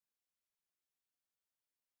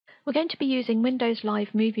We're going to be using Windows Live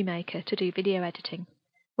MovieMaker to do video editing.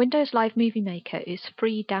 Windows Live MovieMaker is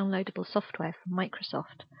free downloadable software from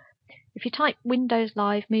Microsoft. If you type Windows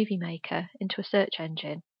Live MovieMaker into a search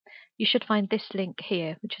engine, you should find this link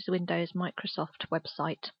here, which is the Windows Microsoft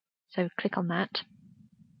website. So click on that.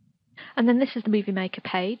 And then this is the MovieMaker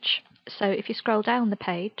page. So if you scroll down the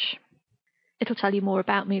page, it'll tell you more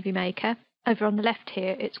about MovieMaker. Over on the left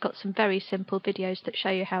here, it's got some very simple videos that show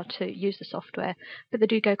you how to use the software, but they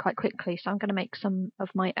do go quite quickly, so I'm going to make some of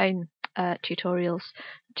my own tutorials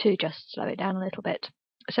to just slow it down a little bit.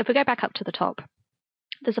 So if we go back up to the top,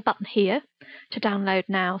 there's a button here to download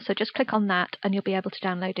now, so just click on that and you'll be able to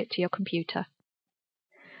download it to your computer.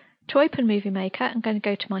 To open MovieMaker, I'm going to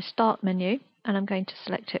go to my Start menu and I'm going to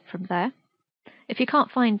select it from there. If you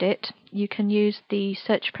can't find it, you can use the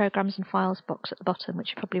Search Programs and Files box at the bottom, which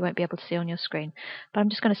you probably won't be able to see on your screen. But I'm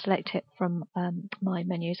just going to select it from my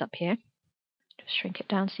menus up here. Just shrink it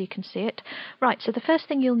down so you can see it. Right, so the first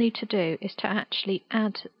thing you'll need to do is to actually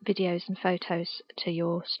add videos and photos to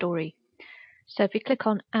your story. So if you click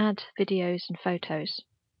on Add Videos and Photos,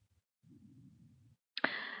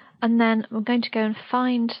 and then I'm going to go and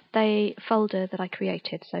find the folder that I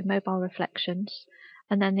created, so Mobile Reflections.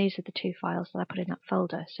 And then these are the two files that I put in that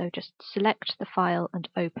folder. So just select the file and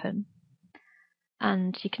open.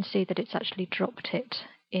 And you can see that it's actually dropped it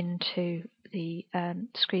into the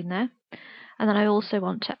screen there. And then I also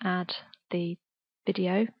want to add the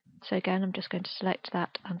video. So again, I'm just going to select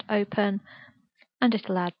that and open. And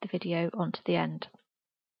it'll add the video onto the end.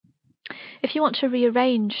 If you want to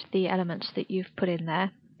rearrange the elements that you've put in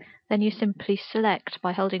there, then you simply select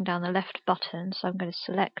by holding down the left button. So I'm going to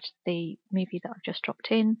select the movie that I've just dropped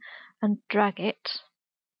in and drag it.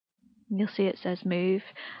 And you'll see it says move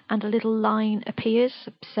and a little line appears.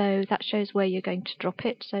 So that shows where you're going to drop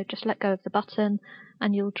it. So just let go of the button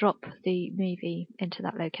and you'll drop the movie into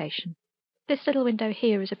that location. This little window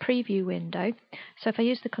here is a preview window. So if I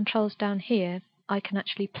use the controls down here, I can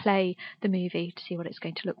actually play the movie to see what it's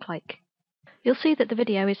going to look like. You'll see that the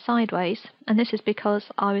video is sideways, and this is because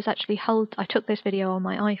I took this video on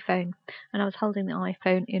my iPhone, and I was holding the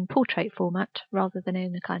iPhone in portrait format rather than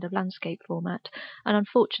in a kind of landscape format. And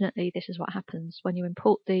unfortunately, this is what happens when you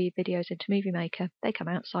import the videos into MovieMaker. They come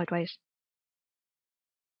out sideways.